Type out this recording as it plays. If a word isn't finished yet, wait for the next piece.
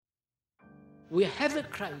we have a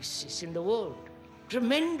crisis in the world,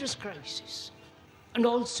 tremendous crisis, and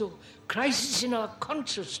also crisis in our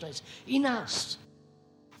consciousness, in us.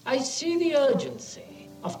 I see the urgency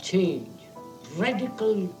of change,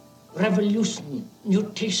 radical revolution,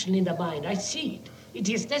 mutation in the mind. I see it. It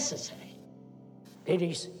is necessary. There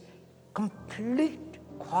is complete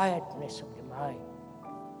quietness of the mind,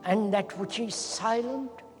 and that which is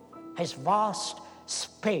silent has vast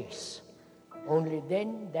space. Only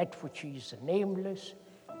then that which is nameless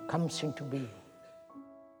comes into being.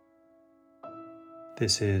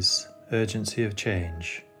 This is Urgency of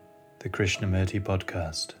Change, the Krishnamurti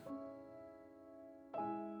podcast.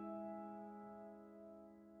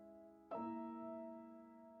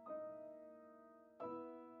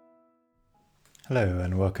 Hello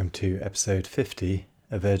and welcome to episode 50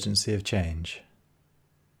 of Urgency of Change.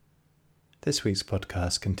 This week's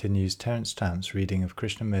podcast continues Terence Stamp's reading of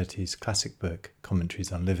Krishnamurti's classic book,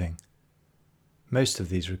 Commentaries on Living. Most of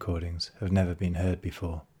these recordings have never been heard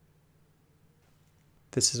before.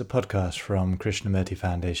 This is a podcast from Krishnamurti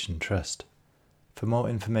Foundation Trust. For more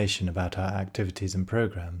information about our activities and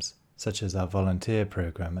programs, such as our volunteer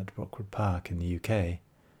program at Rockwood Park in the UK,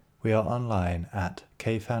 we are online at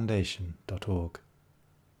kfoundation.org.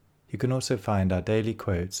 You can also find our daily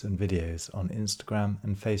quotes and videos on Instagram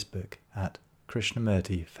and Facebook at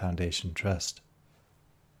Krishnamurti Foundation Trust.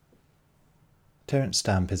 Terence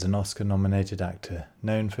Stamp is an Oscar-nominated actor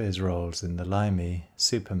known for his roles in The Limey,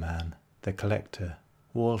 Superman, The Collector,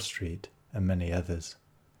 Wall Street, and many others.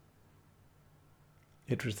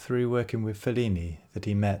 It was through working with Fellini that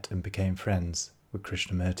he met and became friends with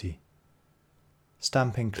Krishnamurti.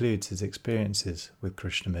 Stamp includes his experiences with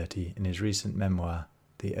Krishnamurti in his recent memoir,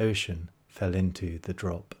 The Ocean Fell into the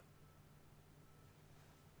Drop.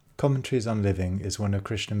 Commentaries on Living is one of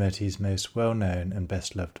Krishnamurti's most well-known and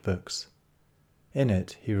best-loved books. In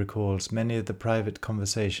it, he recalls many of the private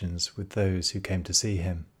conversations with those who came to see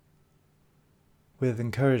him. With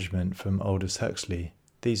encouragement from Aldous Huxley,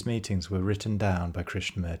 these meetings were written down by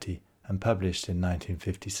Krishnamurti and published in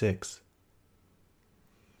 1956.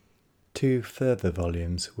 Two further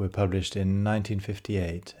volumes were published in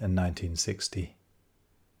 1958 and 1960.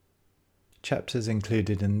 Chapters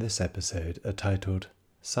included in this episode are titled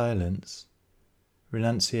Silence,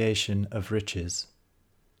 Renunciation of Riches,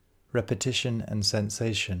 Repetition and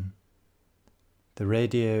Sensation, The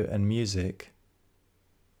Radio and Music,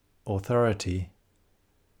 Authority,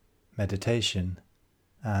 Meditation,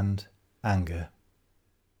 and Anger.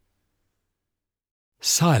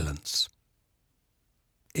 Silence.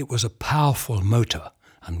 It was a powerful motor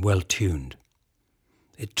and well tuned.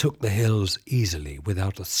 It took the hills easily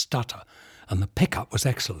without a stutter, and the pickup was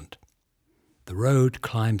excellent. The road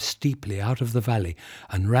climbed steeply out of the valley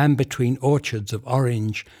and ran between orchards of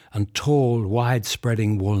orange and tall,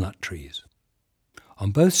 wide-spreading walnut trees.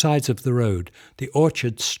 On both sides of the road, the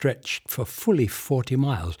orchards stretched for fully 40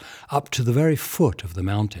 miles, up to the very foot of the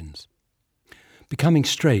mountains. Becoming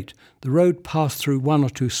straight, the road passed through one or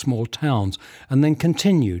two small towns and then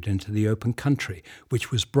continued into the open country,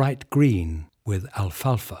 which was bright green with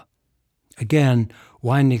alfalfa. Again,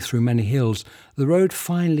 winding through many hills, the road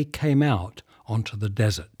finally came out onto the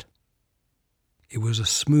desert. It was a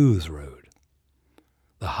smooth road.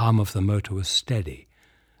 The hum of the motor was steady,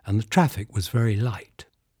 and the traffic was very light.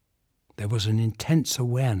 There was an intense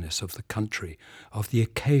awareness of the country, of the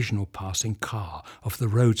occasional passing car, of the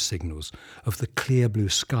road signals, of the clear blue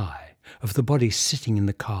sky, of the body sitting in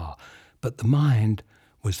the car, but the mind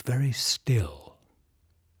was very still.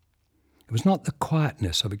 It was not the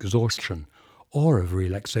quietness of exhaustion or of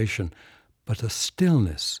relaxation, but a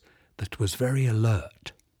stillness that was very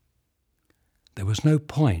alert. There was no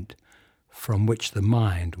point from which the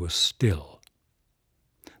mind was still.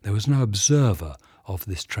 There was no observer of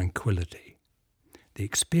this tranquility. The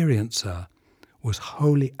experiencer was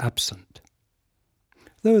wholly absent.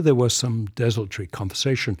 Though there was some desultory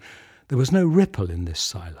conversation, there was no ripple in this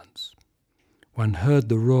silence. One heard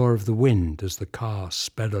the roar of the wind as the car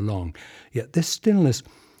sped along, yet this stillness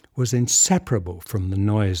was inseparable from the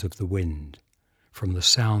noise of the wind, from the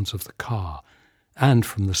sounds of the car, and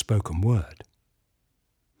from the spoken word.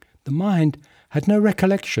 The mind had no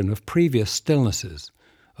recollection of previous stillnesses,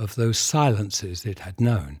 of those silences it had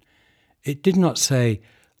known. It did not say,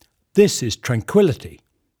 "This is tranquility."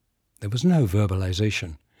 There was no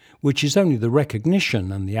verbalization, which is only the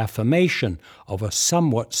recognition and the affirmation of a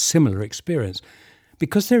somewhat similar experience.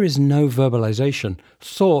 Because there is no verbalization,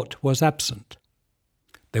 thought was absent.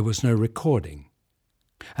 There was no recording,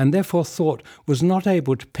 and therefore thought was not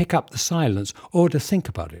able to pick up the silence or to think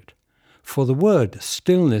about it, for the word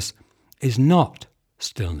stillness is not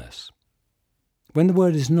stillness. When the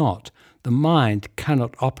word is not, the mind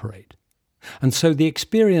cannot operate, and so the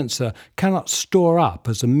experiencer cannot store up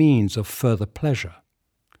as a means of further pleasure.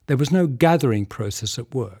 There was no gathering process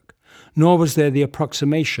at work, nor was there the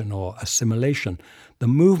approximation or assimilation. The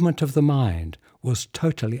movement of the mind was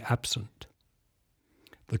totally absent.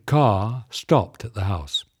 The car stopped at the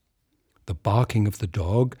house. The barking of the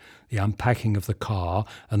dog, the unpacking of the car,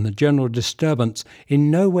 and the general disturbance in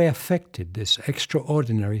no way affected this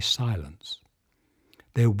extraordinary silence.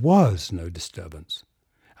 There was no disturbance,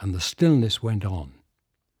 and the stillness went on.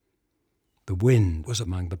 The wind was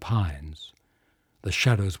among the pines. The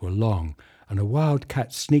shadows were long, and a wild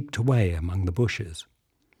cat sneaked away among the bushes.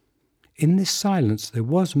 In this silence there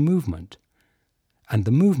was movement, and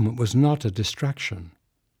the movement was not a distraction.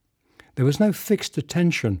 There was no fixed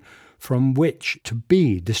attention from which to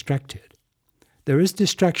be distracted. There is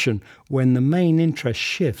distraction when the main interest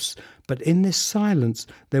shifts, but in this silence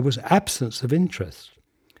there was absence of interest,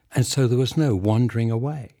 and so there was no wandering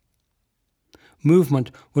away.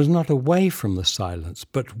 Movement was not away from the silence,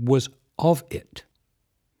 but was of it.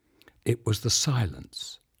 It was the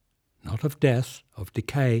silence, not of death, of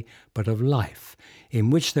decay, but of life, in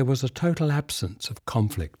which there was a total absence of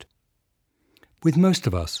conflict. With most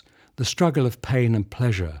of us, the struggle of pain and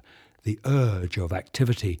pleasure, the urge of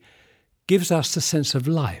activity, gives us the sense of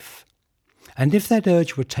life. And if that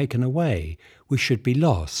urge were taken away, we should be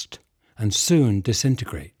lost and soon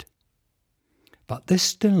disintegrate. But this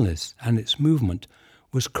stillness and its movement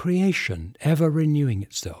was creation ever renewing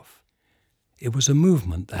itself. It was a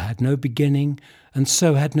movement that had no beginning and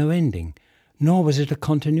so had no ending, nor was it a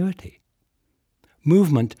continuity.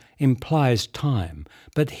 Movement implies time,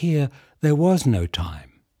 but here there was no time.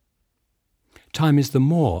 Time is the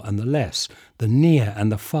more and the less, the near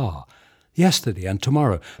and the far, yesterday and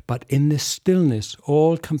tomorrow, but in this stillness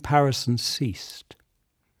all comparison ceased.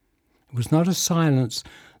 It was not a silence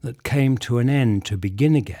that came to an end to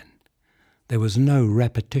begin again. There was no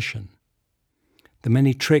repetition. The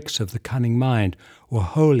many tricks of the cunning mind were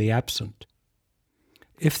wholly absent.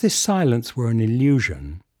 If this silence were an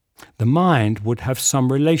illusion, the mind would have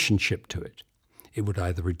some relationship to it. It would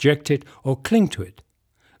either reject it or cling to it,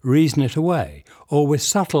 reason it away, or with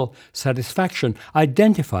subtle satisfaction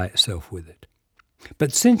identify itself with it.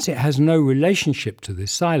 But since it has no relationship to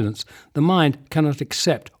this silence, the mind cannot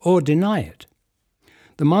accept or deny it.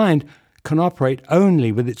 The mind can operate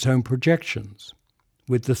only with its own projections,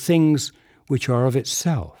 with the things which are of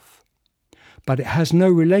itself. But it has no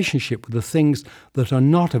relationship with the things that are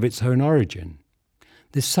not of its own origin.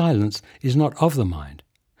 This silence is not of the mind,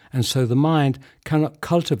 and so the mind cannot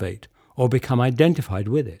cultivate or become identified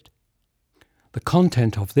with it. The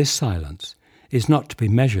content of this silence is not to be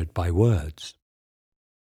measured by words.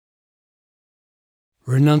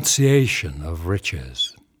 Renunciation of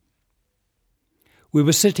riches. We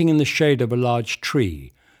were sitting in the shade of a large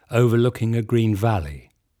tree overlooking a green valley.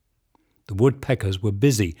 The woodpeckers were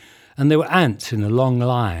busy, and there were ants in a long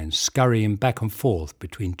line scurrying back and forth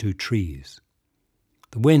between two trees.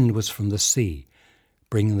 The wind was from the sea,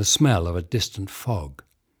 bringing the smell of a distant fog.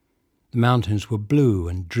 The mountains were blue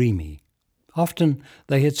and dreamy. Often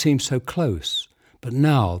they had seemed so close, but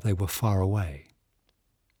now they were far away.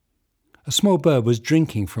 A small bird was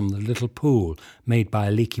drinking from the little pool made by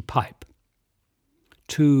a leaky pipe.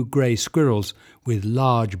 Two grey squirrels with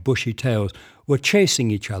large bushy tails were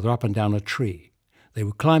chasing each other up and down a tree. They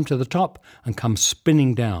would climb to the top and come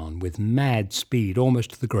spinning down with mad speed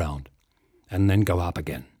almost to the ground, and then go up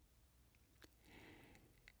again.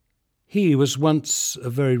 He was once a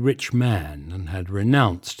very rich man and had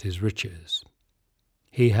renounced his riches.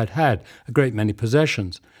 He had had a great many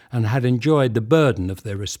possessions and had enjoyed the burden of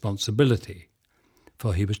their responsibility,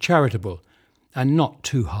 for he was charitable and not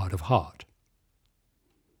too hard of heart.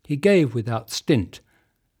 He gave without stint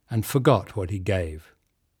and forgot what he gave.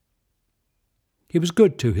 He was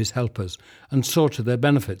good to his helpers and saw to their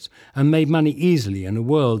benefits and made money easily in a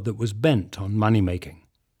world that was bent on money-making.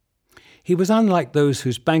 He was unlike those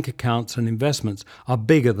whose bank accounts and investments are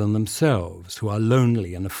bigger than themselves, who are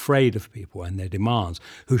lonely and afraid of people and their demands,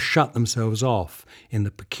 who shut themselves off in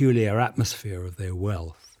the peculiar atmosphere of their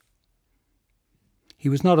wealth. He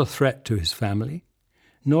was not a threat to his family,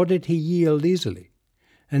 nor did he yield easily,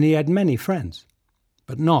 and he had many friends,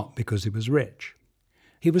 but not because he was rich.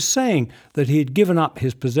 He was saying that he had given up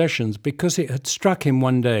his possessions because it had struck him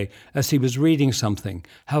one day as he was reading something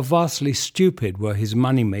how vastly stupid were his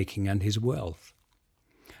money-making and his wealth.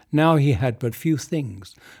 Now he had but few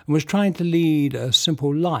things and was trying to lead a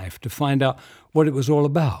simple life to find out what it was all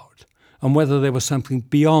about and whether there was something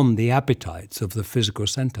beyond the appetites of the physical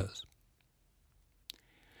centres.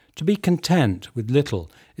 To be content with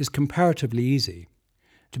little is comparatively easy,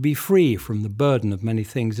 To be free from the burden of many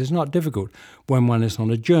things is not difficult when one is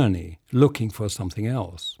on a journey looking for something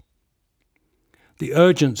else. The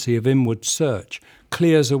urgency of inward search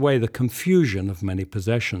clears away the confusion of many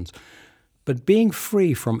possessions, but being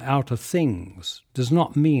free from outer things does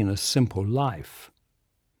not mean a simple life.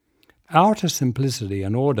 Outer simplicity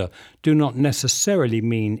and order do not necessarily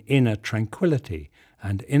mean inner tranquility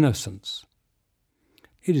and innocence.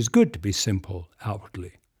 It is good to be simple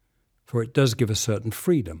outwardly, for it does give a certain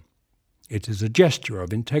freedom. It is a gesture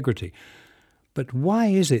of integrity. But why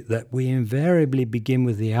is it that we invariably begin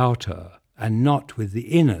with the outer and not with the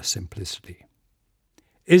inner simplicity?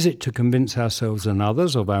 Is it to convince ourselves and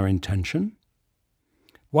others of our intention?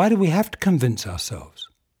 Why do we have to convince ourselves?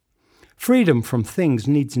 Freedom from things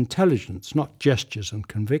needs intelligence, not gestures and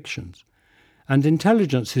convictions. And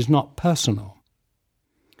intelligence is not personal.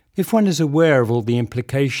 If one is aware of all the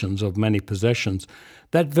implications of many possessions,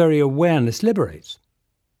 that very awareness liberates.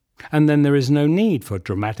 And then there is no need for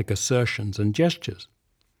dramatic assertions and gestures.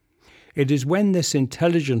 It is when this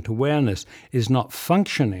intelligent awareness is not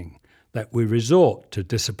functioning that we resort to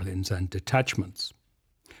disciplines and detachments.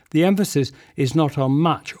 The emphasis is not on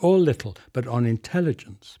much or little, but on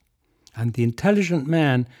intelligence. And the intelligent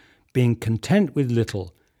man, being content with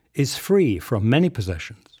little, is free from many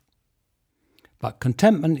possessions. But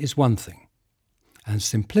contentment is one thing, and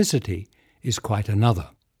simplicity is quite another.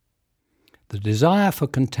 The desire for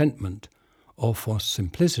contentment or for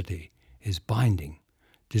simplicity is binding.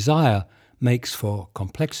 Desire makes for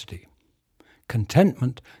complexity.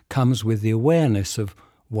 Contentment comes with the awareness of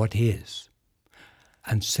what is,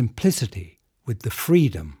 and simplicity with the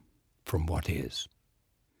freedom from what is.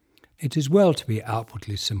 It is well to be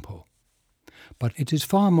outwardly simple, but it is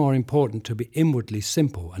far more important to be inwardly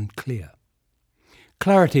simple and clear.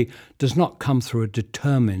 Clarity does not come through a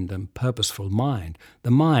determined and purposeful mind. The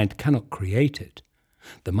mind cannot create it.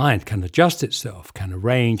 The mind can adjust itself, can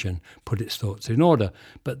arrange and put its thoughts in order,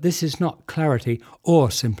 but this is not clarity or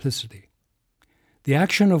simplicity. The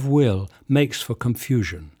action of will makes for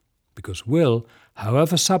confusion, because will,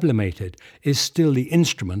 however sublimated, is still the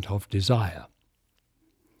instrument of desire.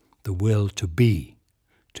 The will to be,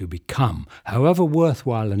 to become, however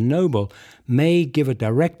worthwhile and noble, may give a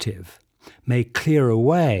directive, may clear a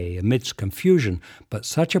way amidst confusion, but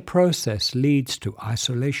such a process leads to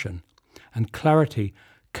isolation, and clarity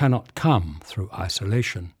cannot come through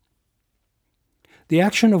isolation. The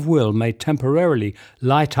action of will may temporarily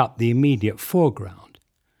light up the immediate foreground,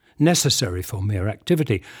 necessary for mere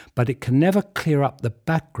activity, but it can never clear up the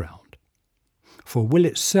background, for will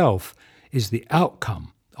itself is the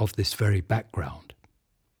outcome of this very background.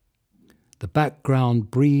 The background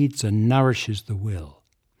breeds and nourishes the will,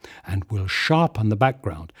 and will sharpen the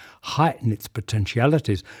background, heighten its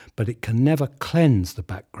potentialities, but it can never cleanse the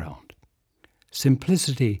background.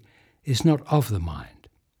 Simplicity is not of the mind.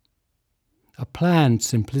 A planned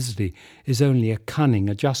simplicity is only a cunning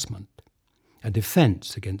adjustment, a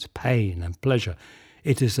defence against pain and pleasure.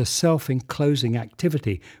 It is a self-enclosing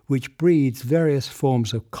activity which breeds various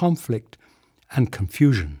forms of conflict and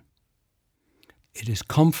confusion. It is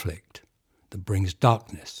conflict that brings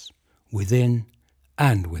darkness within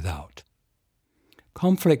and without.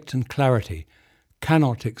 Conflict and clarity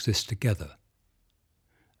cannot exist together,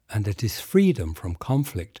 and it is freedom from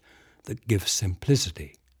conflict that gives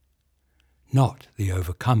simplicity, not the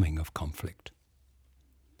overcoming of conflict.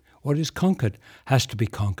 What is conquered has to be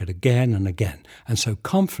conquered again and again, and so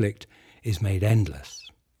conflict is made endless.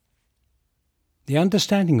 The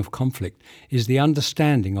understanding of conflict is the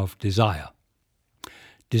understanding of desire.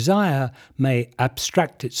 Desire may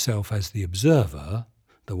abstract itself as the observer,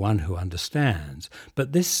 the one who understands,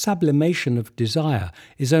 but this sublimation of desire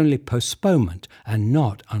is only postponement and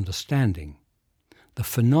not understanding. The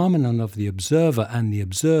phenomenon of the observer and the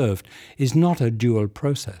observed is not a dual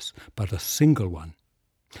process, but a single one.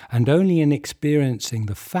 And only in experiencing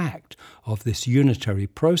the fact of this unitary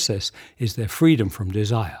process is there freedom from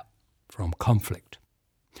desire, from conflict.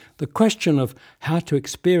 The question of how to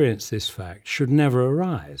experience this fact should never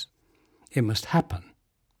arise. It must happen.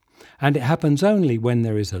 And it happens only when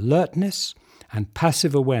there is alertness and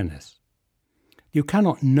passive awareness. You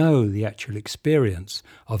cannot know the actual experience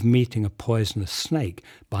of meeting a poisonous snake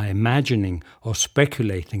by imagining or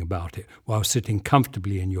speculating about it while sitting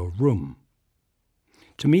comfortably in your room.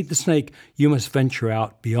 To meet the snake, you must venture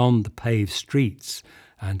out beyond the paved streets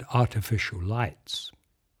and artificial lights.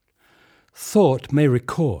 Thought may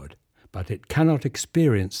record, but it cannot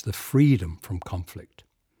experience the freedom from conflict.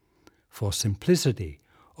 For simplicity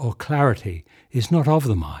or clarity is not of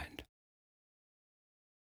the mind.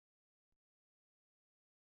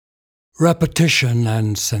 Repetition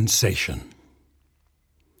and sensation.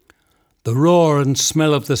 The roar and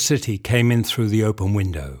smell of the city came in through the open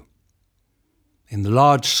window. In the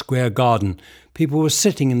large square garden, people were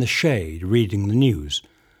sitting in the shade reading the news,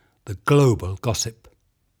 the global gossip.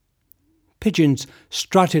 Pigeons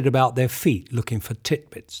strutted about their feet looking for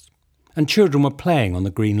titbits, and children were playing on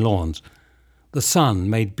the green lawns. The sun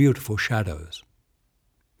made beautiful shadows.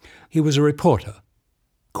 He was a reporter,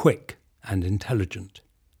 quick and intelligent.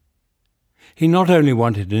 He not only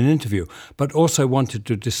wanted an interview, but also wanted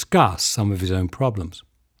to discuss some of his own problems.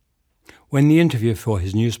 When the interview for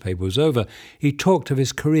his newspaper was over, he talked of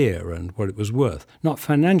his career and what it was worth, not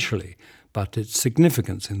financially, but its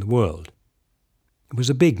significance in the world. He was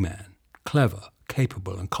a big man, clever,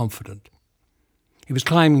 capable and confident. He was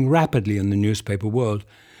climbing rapidly in the newspaper world,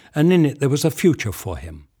 and in it there was a future for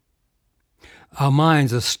him. Our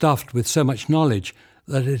minds are stuffed with so much knowledge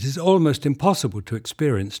that it is almost impossible to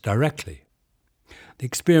experience directly. The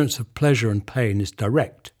experience of pleasure and pain is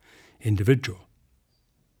direct, individual.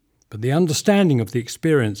 But the understanding of the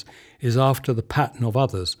experience is after the pattern of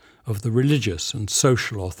others, of the religious and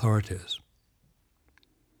social authorities.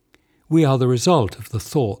 We are the result of the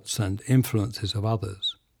thoughts and influences of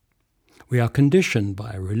others. We are conditioned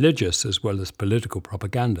by religious as well as political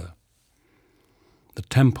propaganda. The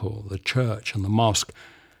temple, the church, and the mosque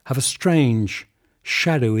have a strange,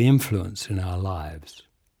 shadowy influence in our lives,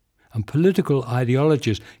 and political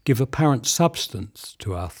ideologies give apparent substance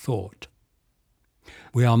to our thought.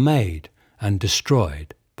 We are made and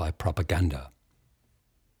destroyed by propaganda.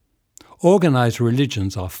 Organised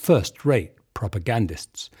religions are first-rate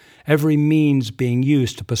propagandists, every means being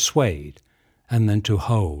used to persuade and then to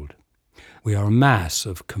hold. We are a mass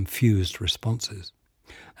of confused responses,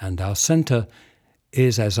 and our centre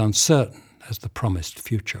is as uncertain as the promised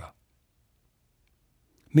future.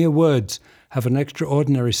 Mere words have an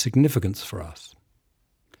extraordinary significance for us.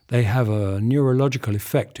 They have a neurological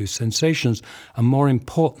effect whose sensations are more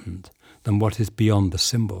important than what is beyond the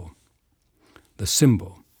symbol. The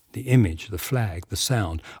symbol, the image, the flag, the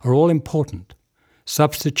sound are all important.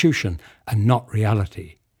 Substitution and not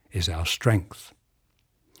reality is our strength.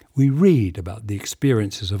 We read about the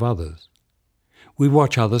experiences of others. We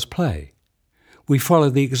watch others play. We follow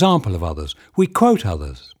the example of others. We quote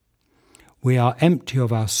others. We are empty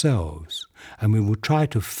of ourselves, and we will try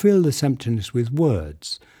to fill this emptiness with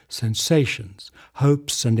words, sensations,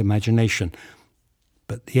 hopes and imagination.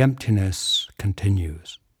 But the emptiness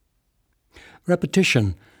continues.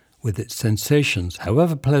 Repetition, with its sensations,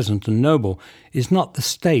 however pleasant and noble, is not the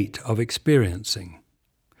state of experiencing.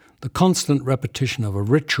 The constant repetition of a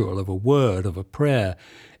ritual, of a word, of a prayer,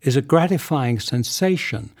 is a gratifying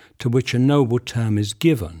sensation to which a noble term is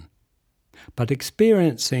given. But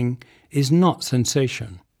experiencing is not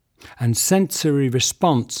sensation, and sensory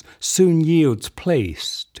response soon yields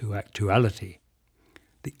place to actuality.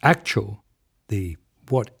 The actual, the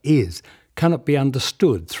what is, cannot be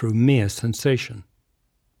understood through mere sensation.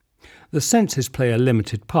 The senses play a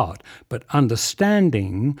limited part, but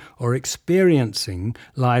understanding or experiencing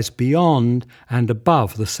lies beyond and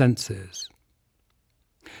above the senses.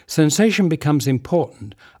 Sensation becomes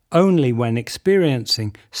important only when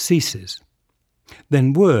experiencing ceases.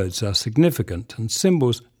 Then words are significant and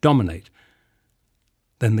symbols dominate.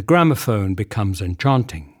 Then the gramophone becomes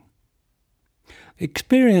enchanting.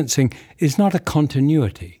 Experiencing is not a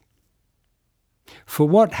continuity. For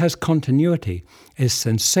what has continuity is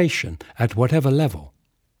sensation at whatever level.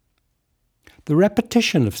 The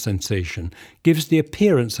repetition of sensation gives the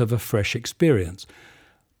appearance of a fresh experience,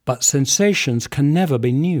 but sensations can never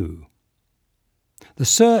be new. The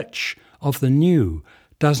search of the new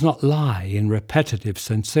does not lie in repetitive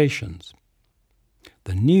sensations.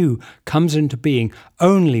 The new comes into being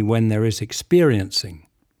only when there is experiencing,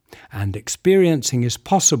 and experiencing is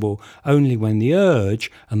possible only when the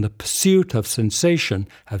urge and the pursuit of sensation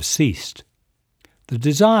have ceased. The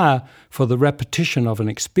desire for the repetition of an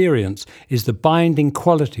experience is the binding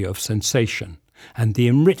quality of sensation, and the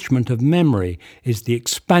enrichment of memory is the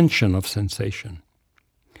expansion of sensation.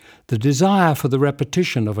 The desire for the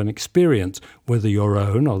repetition of an experience, whether your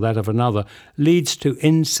own or that of another, leads to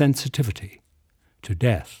insensitivity, to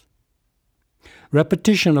death.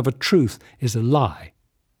 Repetition of a truth is a lie.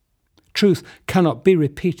 Truth cannot be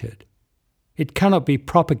repeated. It cannot be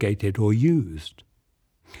propagated or used.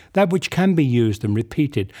 That which can be used and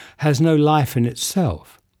repeated has no life in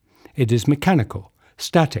itself. It is mechanical,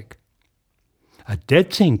 static. A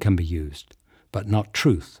dead thing can be used, but not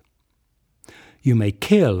truth. You may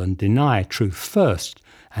kill and deny truth first,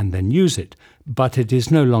 and then use it, but it is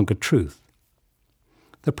no longer truth.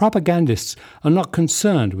 The propagandists are not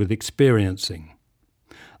concerned with experiencing.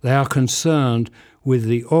 They are concerned with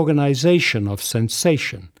the organization of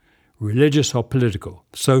sensation, religious or political,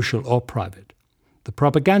 social or private. The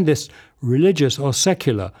propagandist, religious or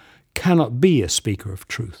secular, cannot be a speaker of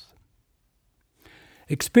truth.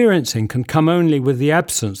 Experiencing can come only with the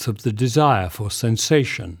absence of the desire for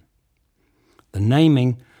sensation. The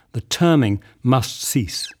naming, the terming must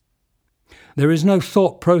cease. There is no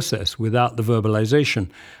thought process without the verbalization,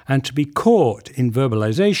 and to be caught in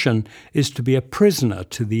verbalization is to be a prisoner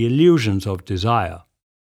to the illusions of desire.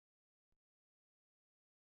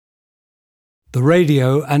 The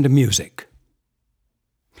radio and music.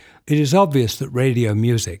 It is obvious that radio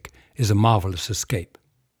music is a marvellous escape.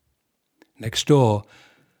 Next door,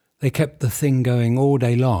 they kept the thing going all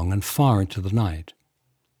day long and far into the night.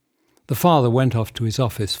 The father went off to his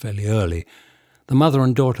office fairly early. The mother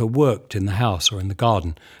and daughter worked in the house or in the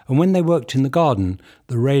garden, and when they worked in the garden,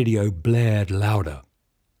 the radio blared louder.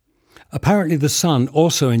 Apparently the son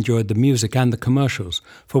also enjoyed the music and the commercials,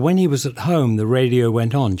 for when he was at home, the radio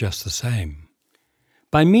went on just the same.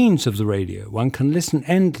 By means of the radio, one can listen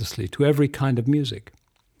endlessly to every kind of music,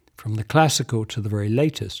 from the classical to the very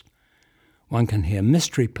latest. One can hear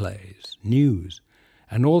mystery plays, news,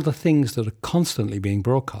 and all the things that are constantly being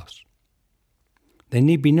broadcast. There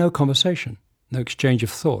need be no conversation, no exchange of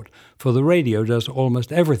thought, for the radio does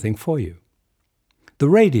almost everything for you. The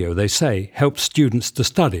radio, they say, helps students to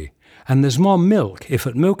study, and there's more milk if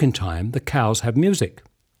at milking time the cows have music.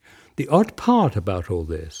 The odd part about all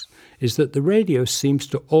this is that the radio seems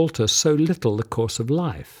to alter so little the course of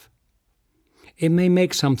life. It may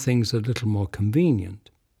make some things a little more convenient.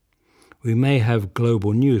 We may have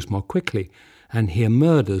global news more quickly and hear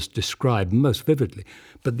murders described most vividly,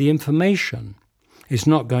 but the information is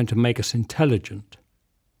not going to make us intelligent.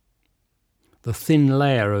 The thin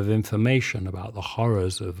layer of information about the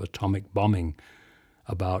horrors of atomic bombing,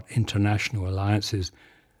 about international alliances,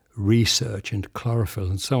 research into chlorophyll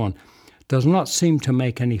and so on, does not seem to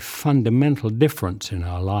make any fundamental difference in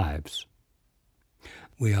our lives.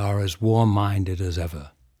 We are as warm-minded as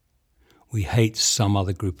ever. We hate some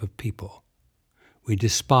other group of people. We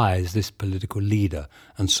despise this political leader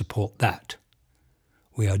and support that.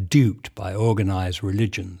 We are duped by organized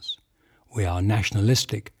religions. We are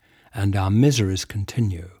nationalistic, and our miseries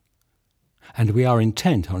continue. And we are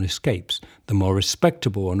intent on escapes. The more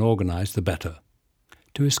respectable and organized, the better.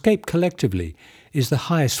 To escape collectively is the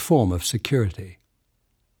highest form of security.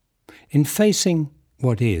 In facing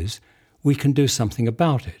what is, we can do something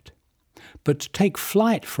about it. But to take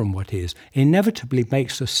flight from what is inevitably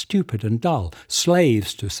makes us stupid and dull,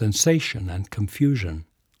 slaves to sensation and confusion.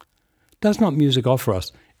 Does not music offer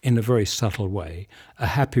us, in a very subtle way, a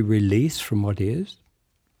happy release from what is?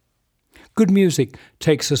 Good music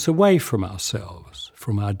takes us away from ourselves,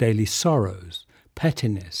 from our daily sorrows,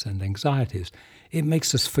 pettiness and anxieties. It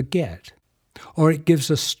makes us forget, or it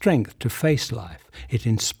gives us strength to face life. It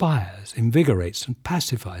inspires, invigorates and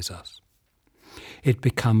pacifies us. It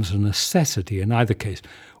becomes a necessity in either case,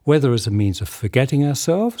 whether as a means of forgetting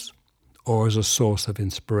ourselves or as a source of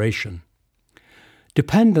inspiration.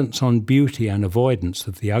 Dependence on beauty and avoidance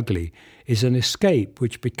of the ugly is an escape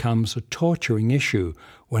which becomes a torturing issue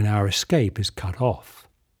when our escape is cut off.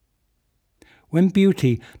 When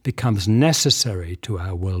beauty becomes necessary to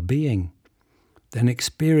our well-being, then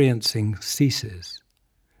experiencing ceases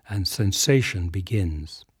and sensation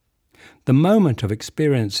begins. The moment of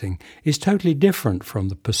experiencing is totally different from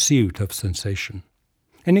the pursuit of sensation.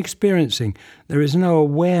 In experiencing, there is no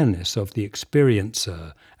awareness of the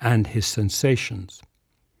experiencer and his sensations.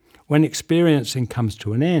 When experiencing comes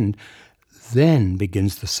to an end, then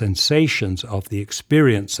begins the sensations of the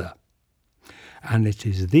experiencer. And it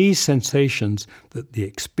is these sensations that the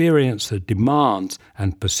experiencer demands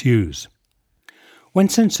and pursues. When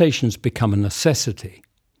sensations become a necessity,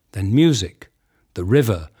 then music, the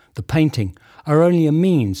river, the painting are only a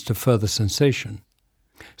means to further sensation.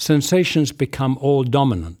 Sensations become all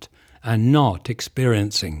dominant and not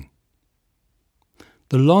experiencing.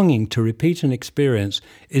 The longing to repeat an experience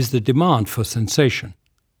is the demand for sensation.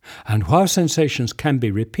 And while sensations can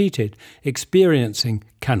be repeated, experiencing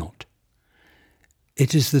cannot.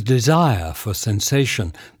 It is the desire for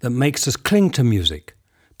sensation that makes us cling to music,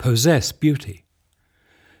 possess beauty.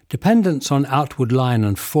 Dependence on outward line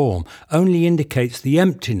and form only indicates the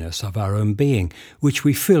emptiness of our own being, which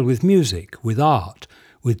we fill with music, with art,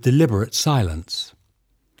 with deliberate silence.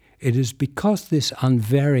 It is because this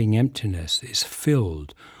unvarying emptiness is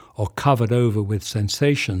filled or covered over with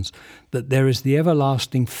sensations that there is the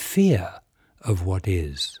everlasting fear of what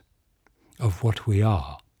is, of what we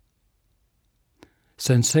are.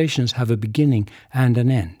 Sensations have a beginning and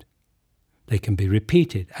an end. They can be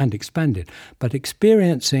repeated and expanded, but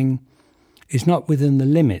experiencing is not within the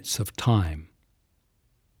limits of time.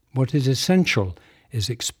 What is essential is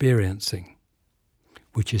experiencing,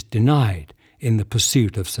 which is denied in the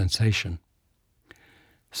pursuit of sensation.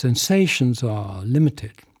 Sensations are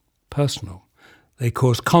limited, personal. They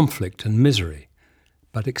cause conflict and misery.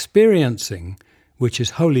 But experiencing, which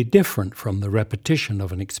is wholly different from the repetition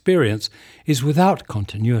of an experience, is without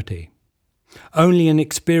continuity. Only in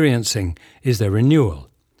experiencing is there renewal,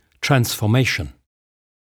 transformation.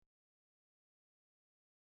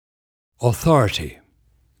 Authority.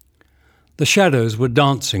 The shadows were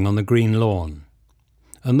dancing on the green lawn,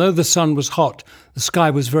 and though the sun was hot, the sky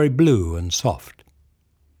was very blue and soft.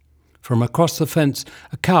 From across the fence,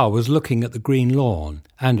 a cow was looking at the green lawn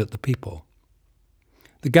and at the people.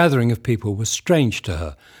 The gathering of people was strange to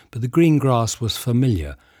her, but the green grass was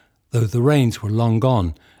familiar, though the rains were long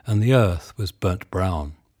gone and the earth was burnt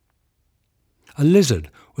brown. A lizard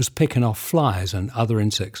was picking off flies and other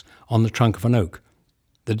insects on the trunk of an oak.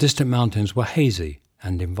 The distant mountains were hazy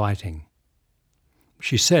and inviting.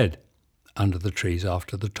 She said, under the trees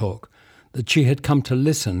after the talk, that she had come to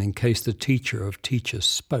listen in case the teacher of teachers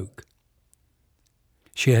spoke.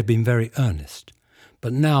 She had been very earnest,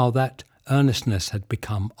 but now that earnestness had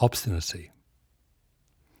become obstinacy.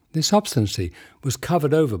 This obstinacy was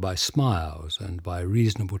covered over by smiles and by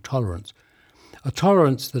reasonable tolerance, a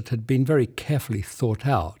tolerance that had been very carefully thought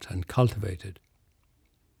out and cultivated.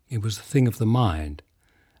 It was a thing of the mind,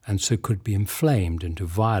 and so could be inflamed into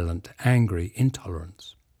violent, angry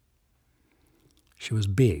intolerance. She was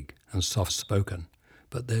big and soft-spoken,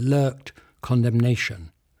 but there lurked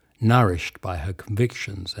condemnation, nourished by her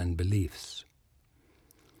convictions and beliefs.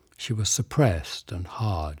 She was suppressed and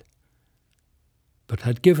hard, but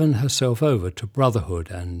had given herself over to brotherhood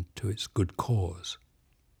and to its good cause.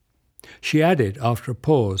 She added, after a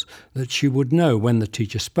pause, that she would know when the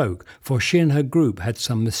teacher spoke, for she and her group had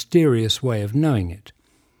some mysterious way of knowing it,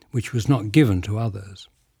 which was not given to others.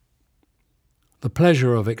 The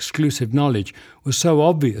pleasure of exclusive knowledge was so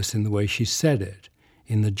obvious in the way she said it,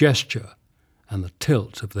 in the gesture and the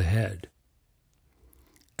tilt of the head.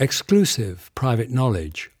 Exclusive private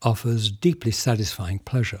knowledge offers deeply satisfying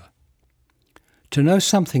pleasure. To know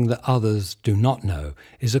something that others do not know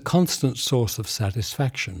is a constant source of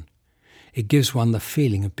satisfaction. It gives one the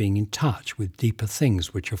feeling of being in touch with deeper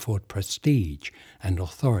things which afford prestige and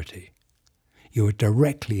authority. You are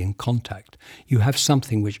directly in contact. You have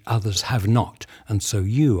something which others have not, and so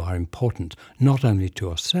you are important not only to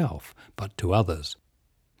yourself, but to others.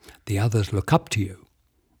 The others look up to you,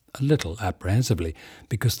 a little apprehensively,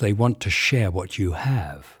 because they want to share what you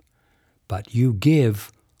have. But you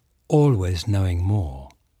give, always knowing more.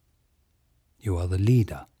 You are the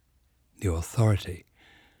leader, the authority,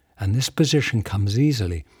 and this position comes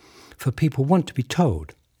easily, for people want to be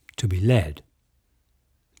told, to be led.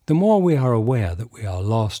 The more we are aware that we are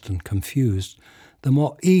lost and confused, the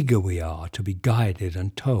more eager we are to be guided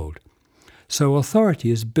and told. So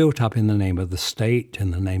authority is built up in the name of the state,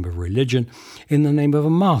 in the name of religion, in the name of a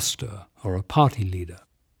master or a party leader.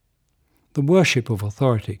 The worship of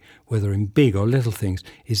authority, whether in big or little things,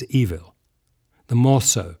 is evil, the more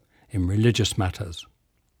so in religious matters.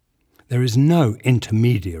 There is no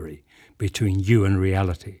intermediary between you and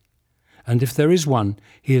reality, and if there is one,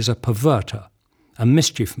 he is a perverter, a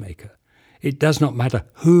mischief maker. It does not matter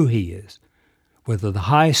who he is, whether the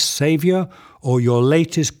high saviour or your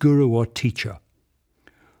latest guru or teacher.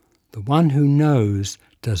 The one who knows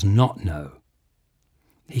does not know.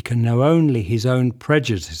 He can know only his own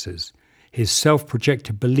prejudices, his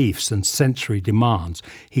self-projected beliefs and sensory demands.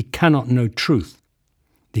 He cannot know truth,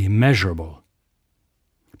 the immeasurable.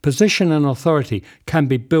 Position and authority can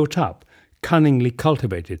be built up, cunningly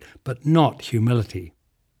cultivated, but not humility.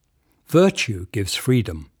 Virtue gives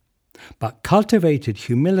freedom, but cultivated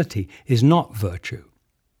humility is not virtue.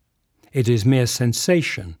 It is mere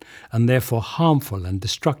sensation and therefore harmful and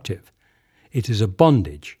destructive. It is a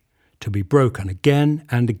bondage to be broken again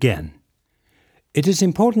and again. It is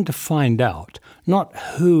important to find out not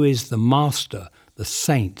who is the master, the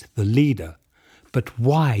saint, the leader, but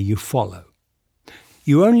why you follow.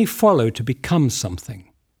 You only follow to become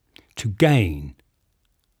something, to gain,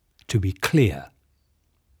 to be clear.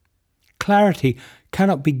 Clarity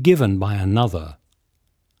cannot be given by another.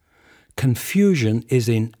 Confusion is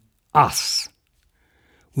in us.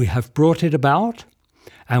 We have brought it about,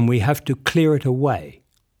 and we have to clear it away.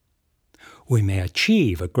 We may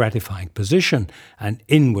achieve a gratifying position, an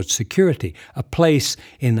inward security, a place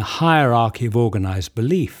in the hierarchy of organized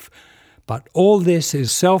belief, but all this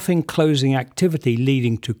is self-enclosing activity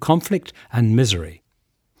leading to conflict and misery.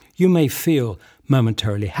 You may feel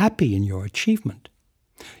momentarily happy in your achievement.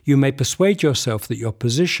 You may persuade yourself that your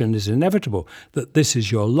position is inevitable, that this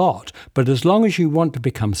is your lot, but as long as you want to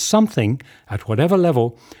become something, at whatever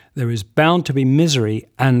level, there is bound to be misery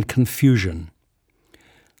and confusion.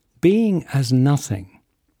 Being as nothing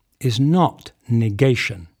is not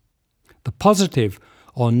negation. The positive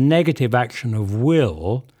or negative action of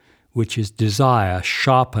will, which is desire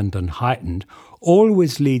sharpened and heightened,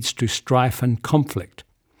 always leads to strife and conflict.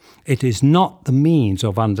 It is not the means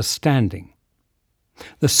of understanding.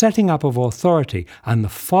 The setting up of authority and the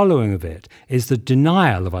following of it is the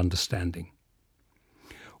denial of understanding.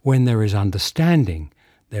 When there is understanding,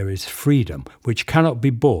 there is freedom, which cannot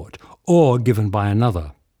be bought or given by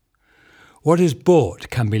another. What is bought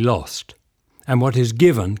can be lost, and what is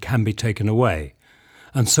given can be taken away.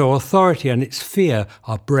 And so authority and its fear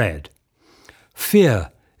are bred.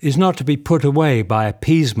 Fear is not to be put away by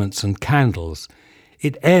appeasements and candles.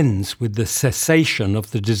 It ends with the cessation of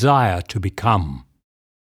the desire to become.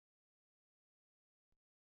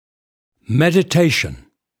 Meditation.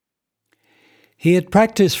 He had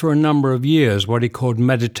practiced for a number of years what he called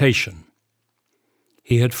meditation.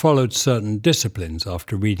 He had followed certain disciplines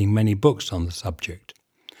after reading many books on the subject,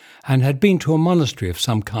 and had been to a monastery of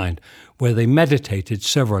some kind where they meditated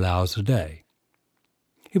several hours a day.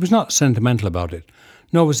 He was not sentimental about it,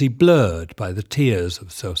 nor was he blurred by the tears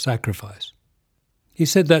of self-sacrifice. He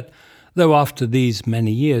said that, though after these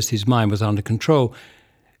many years his mind was under control,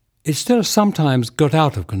 it still sometimes got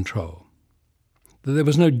out of control, that there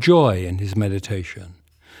was no joy in his meditation,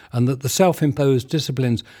 and that the self-imposed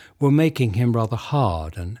disciplines were making him rather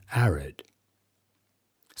hard and arid.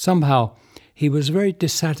 Somehow, he was very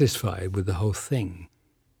dissatisfied with the whole thing.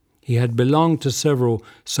 He had belonged to several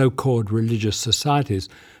so-called religious societies,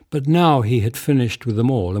 but now he had finished with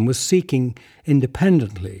them all and was seeking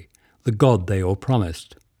independently the God they all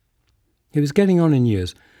promised. He was getting on in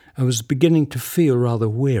years and was beginning to feel rather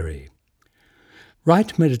weary.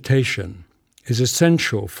 Right meditation is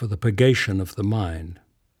essential for the purgation of the mind.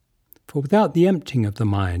 For without the emptying of the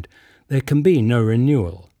mind, there can be no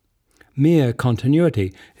renewal. Mere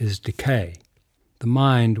continuity is decay. The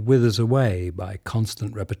mind withers away by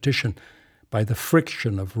constant repetition, by the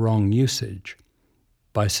friction of wrong usage,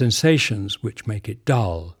 by sensations which make it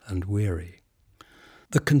dull and weary.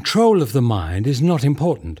 The control of the mind is not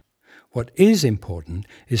important. What is important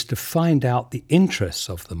is to find out the interests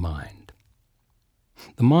of the mind.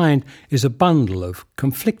 The mind is a bundle of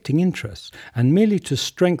conflicting interests, and merely to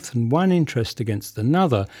strengthen one interest against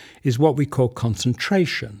another is what we call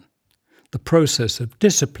concentration, the process of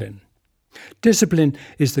discipline. Discipline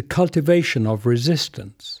is the cultivation of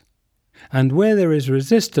resistance, and where there is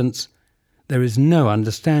resistance, there is no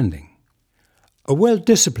understanding. A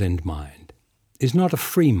well-disciplined mind is not a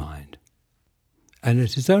free mind, and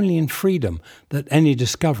it is only in freedom that any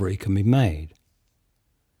discovery can be made.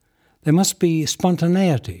 There must be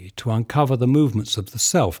spontaneity to uncover the movements of the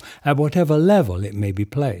self at whatever level it may be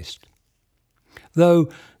placed. Though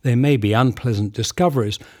there may be unpleasant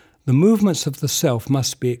discoveries, the movements of the self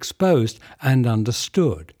must be exposed and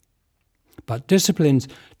understood. But disciplines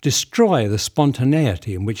destroy the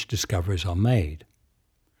spontaneity in which discoveries are made.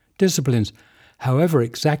 Disciplines, however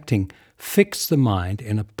exacting, fix the mind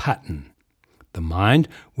in a pattern. The mind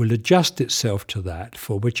will adjust itself to that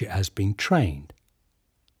for which it has been trained.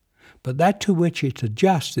 But that to which it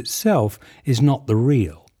adjusts itself is not the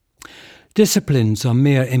real. Disciplines are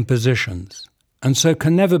mere impositions, and so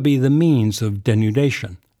can never be the means of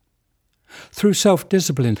denudation. Through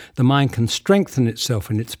self-discipline, the mind can strengthen itself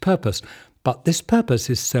in its purpose, but this purpose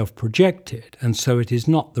is self-projected, and so it is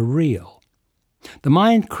not the real. The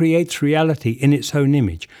mind creates reality in its own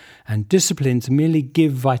image, and disciplines merely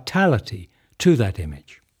give vitality to that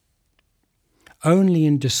image. Only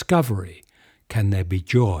in discovery can there be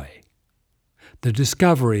joy. The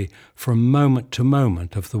discovery from moment to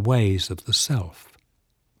moment of the ways of the self.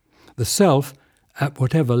 The self, at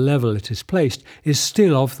whatever level it is placed, is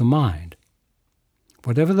still of the mind.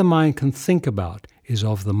 Whatever the mind can think about is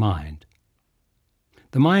of the mind.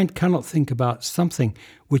 The mind cannot think about something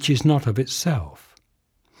which is not of itself.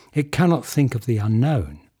 It cannot think of the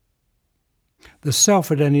unknown. The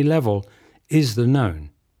self at any level is the known.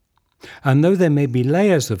 And though there may be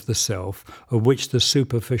layers of the self of which the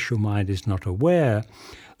superficial mind is not aware,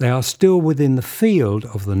 they are still within the field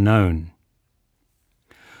of the known.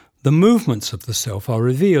 The movements of the self are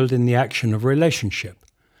revealed in the action of relationship,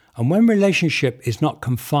 and when relationship is not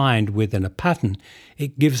confined within a pattern,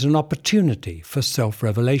 it gives an opportunity for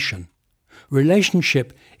self-revelation.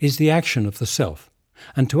 Relationship is the action of the self,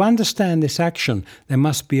 and to understand this action, there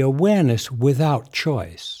must be awareness without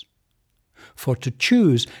choice. For to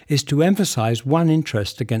choose is to emphasize one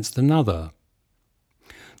interest against another.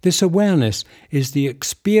 This awareness is the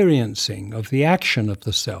experiencing of the action of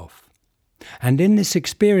the self. And in this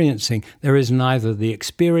experiencing, there is neither the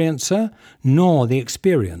experiencer nor the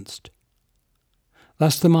experienced.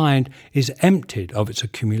 Thus the mind is emptied of its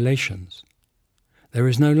accumulations. There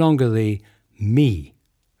is no longer the me,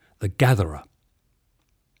 the gatherer.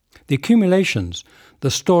 The accumulations, the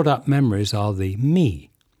stored up memories, are the me.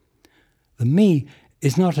 The me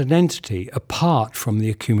is not an entity apart from the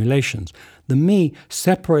accumulations. The me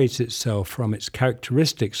separates itself from its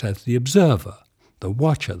characteristics as the observer, the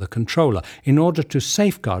watcher, the controller, in order to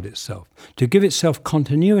safeguard itself, to give itself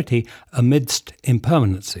continuity amidst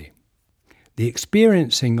impermanency. The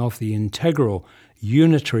experiencing of the integral,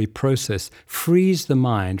 unitary process frees the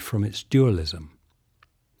mind from its dualism.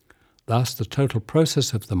 Thus, the total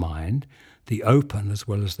process of the mind, the open as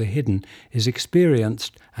well as the hidden, is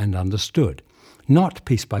experienced and understood, not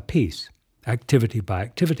piece by piece, activity by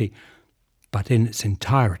activity, but in its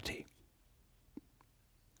entirety.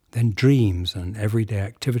 Then dreams and everyday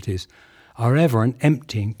activities are ever an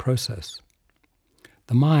emptying process.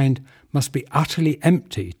 The mind must be utterly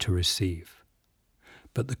empty to receive.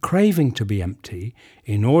 But the craving to be empty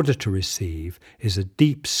in order to receive is a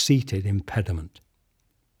deep-seated impediment.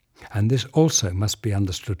 And this also must be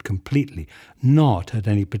understood completely, not at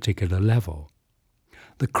any particular level.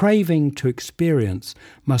 The craving to experience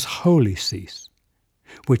must wholly cease,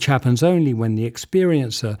 which happens only when the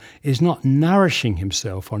experiencer is not nourishing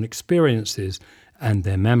himself on experiences and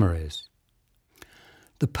their memories.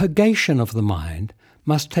 The purgation of the mind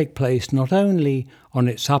must take place not only on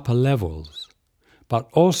its upper levels, but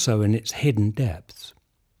also in its hidden depths.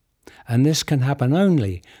 And this can happen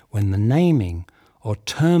only when the naming or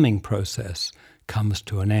terming process comes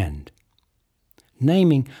to an end.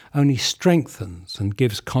 Naming only strengthens and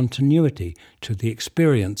gives continuity to the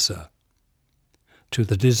experiencer, to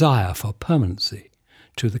the desire for permanency,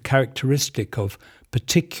 to the characteristic of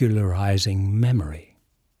particularizing memory.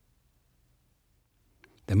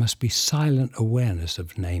 There must be silent awareness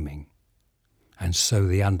of naming, and so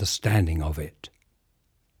the understanding of it.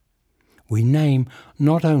 We name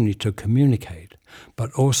not only to communicate,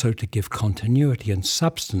 but also to give continuity and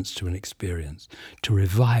substance to an experience, to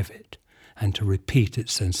revive it, and to repeat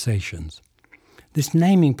its sensations. This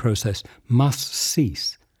naming process must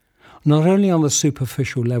cease, not only on the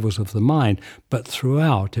superficial levels of the mind, but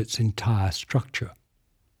throughout its entire structure.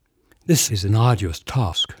 This is an arduous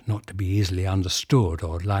task, not to be easily understood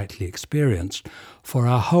or lightly experienced, for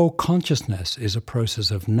our whole consciousness is a process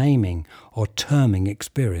of naming or terming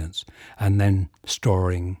experience, and then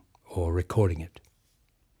storing or recording it.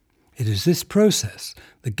 It is this process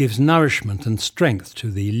that gives nourishment and strength to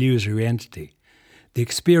the illusory entity, the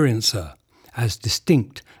experiencer, as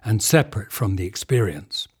distinct and separate from the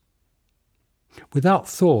experience. Without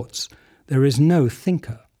thoughts, there is no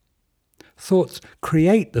thinker. Thoughts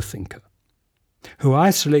create the thinker, who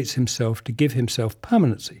isolates himself to give himself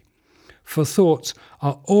permanency, for thoughts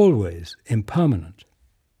are always impermanent.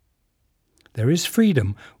 There is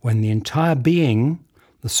freedom when the entire being,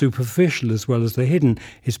 the superficial as well as the hidden,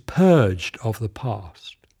 is purged of the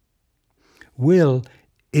past. Will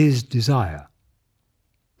is desire.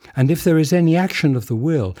 And if there is any action of the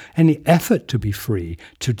will, any effort to be free,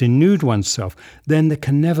 to denude oneself, then there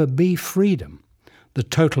can never be freedom, the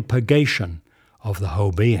total purgation of the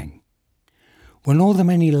whole being. When all the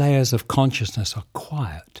many layers of consciousness are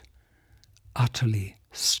quiet, utterly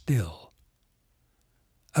still,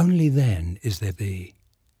 only then is there the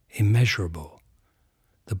immeasurable,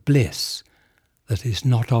 the bliss that is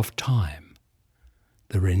not of time,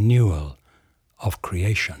 the renewal of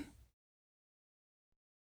creation.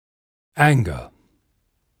 Anger.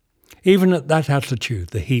 Even at that altitude,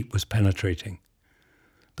 the heat was penetrating.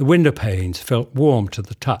 The window panes felt warm to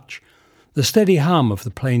the touch. The steady hum of the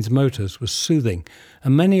plane's motors was soothing,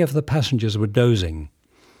 and many of the passengers were dozing.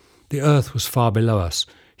 The earth was far below us,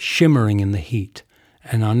 shimmering in the heat,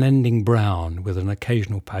 an unending brown with an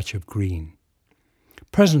occasional patch of green.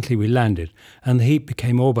 Presently we landed, and the heat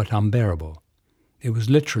became all but unbearable. It was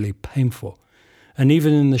literally painful, and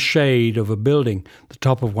even in the shade of a building, the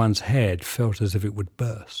top of one's head felt as if it would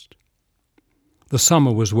burst. The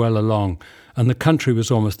summer was well along, and the country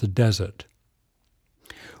was almost a desert.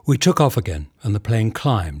 We took off again, and the plane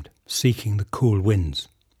climbed, seeking the cool winds.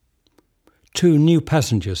 2 new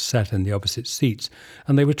passengers sat in the opposite seats,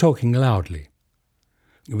 and they were talking loudly.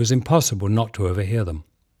 It was impossible not to overhear them.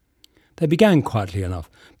 They began quietly enough,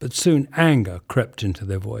 but soon anger crept into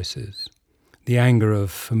their voices, the anger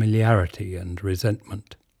of familiarity and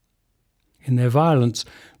resentment. In their violence,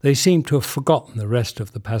 they seemed to have forgotten the rest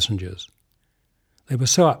of the passengers. They were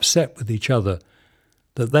so upset with each other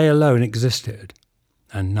that they alone existed,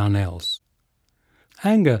 and none else.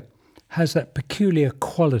 Anger has that peculiar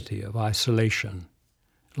quality of isolation,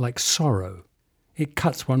 like sorrow. It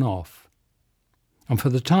cuts one off. And for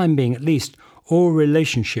the time being, at least, all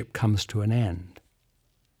relationship comes to an end.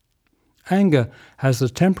 Anger has the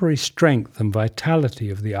temporary strength and vitality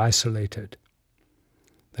of the isolated.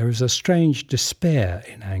 There is a strange despair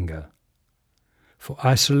in anger, for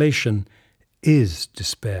isolation is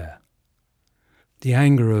despair. The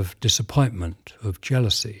anger of disappointment, of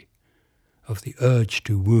jealousy, of the urge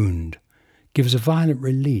to wound, gives a violent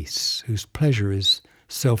release whose pleasure is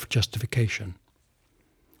self-justification.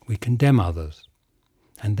 We condemn others,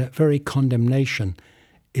 and that very condemnation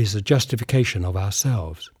is a justification of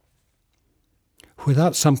ourselves.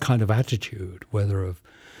 Without some kind of attitude, whether of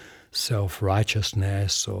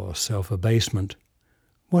self-righteousness or self-abasement,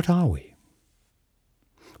 what are we?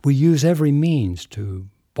 We use every means to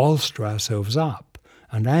bolster ourselves up,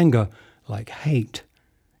 and anger, like hate,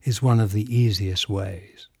 is one of the easiest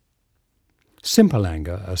ways. Simple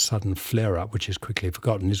anger, a sudden flare-up which is quickly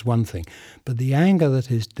forgotten, is one thing, but the anger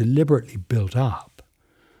that is deliberately built up,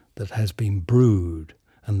 that has been brewed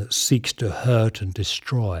and that seeks to hurt and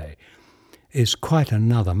destroy, is quite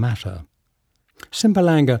another matter. Simple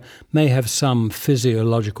anger may have some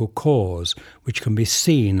physiological cause which can be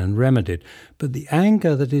seen and remedied, but the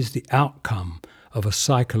anger that is the outcome of a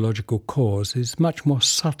psychological cause is much more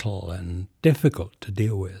subtle and difficult to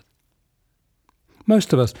deal with.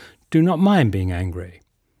 Most of us do not mind being angry.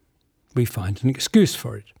 We find an excuse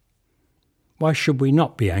for it. Why should we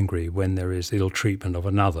not be angry when there is ill treatment of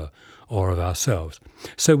another or of ourselves?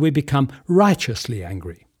 So we become righteously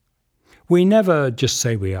angry. We never just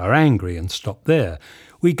say we are angry and stop there.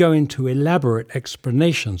 We go into elaborate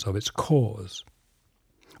explanations of its cause.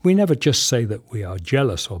 We never just say that we are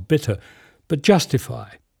jealous or bitter, but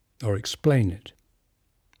justify or explain it.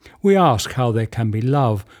 We ask how there can be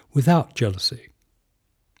love without jealousy,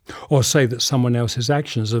 or say that someone else's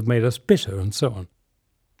actions have made us bitter, and so on.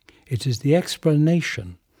 It is the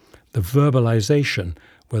explanation, the verbalization,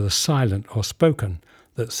 whether silent or spoken,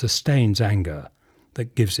 that sustains anger,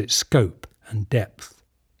 that gives it scope and depth.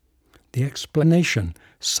 The explanation,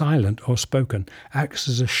 silent or spoken, acts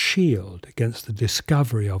as a shield against the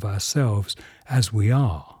discovery of ourselves as we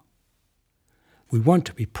are. We want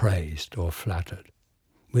to be praised or flattered.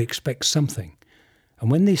 We expect something, and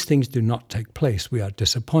when these things do not take place, we are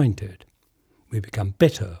disappointed. We become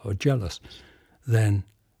bitter or jealous. Then,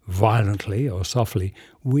 violently or softly,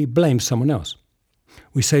 we blame someone else.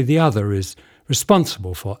 We say the other is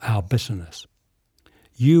responsible for our bitterness.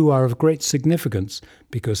 You are of great significance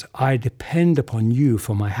because I depend upon you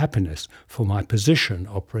for my happiness, for my position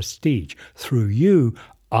or prestige. Through you,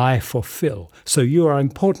 I fulfill. So you are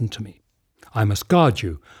important to me. I must guard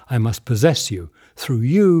you. I must possess you. Through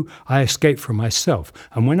you, I escape from myself.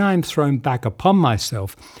 And when I am thrown back upon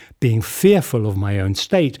myself, being fearful of my own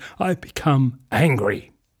state, I become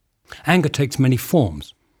angry. Anger takes many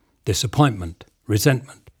forms: disappointment,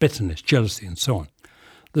 resentment, bitterness, jealousy, and so on.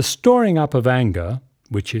 The storing up of anger,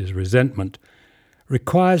 which is resentment,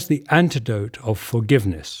 requires the antidote of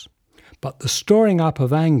forgiveness. But the storing up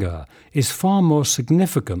of anger is far more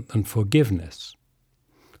significant than forgiveness.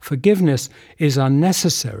 Forgiveness is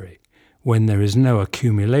unnecessary when there is no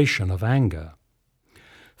accumulation of anger.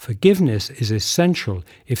 Forgiveness is essential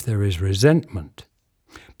if there is resentment.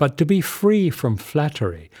 But to be free from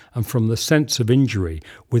flattery and from the sense of injury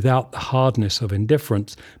without the hardness of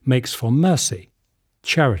indifference makes for mercy,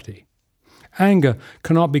 charity. Anger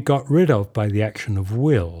cannot be got rid of by the action of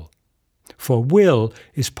will, for will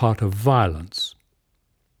is part of violence.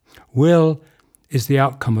 Will is the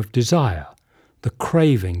outcome of desire, the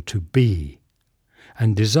craving to be,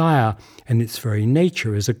 and desire in its very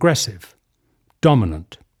nature is aggressive,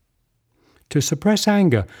 dominant. To suppress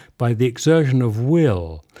anger by the exertion of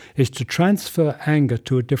will is to transfer anger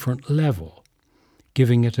to a different level,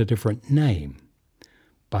 giving it a different name,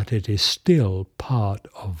 but it is still part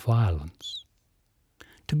of violence.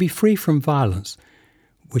 To be free from violence,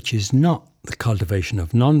 which is not the cultivation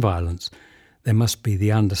of non-violence, there must be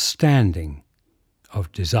the understanding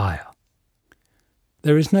of desire.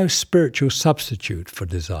 There is no spiritual substitute for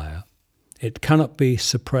desire. It cannot be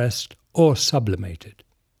suppressed or sublimated.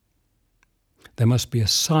 There must be a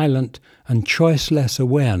silent and choiceless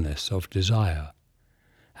awareness of desire.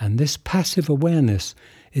 And this passive awareness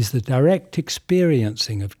is the direct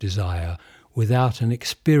experiencing of desire without an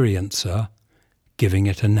experiencer giving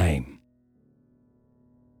it a name.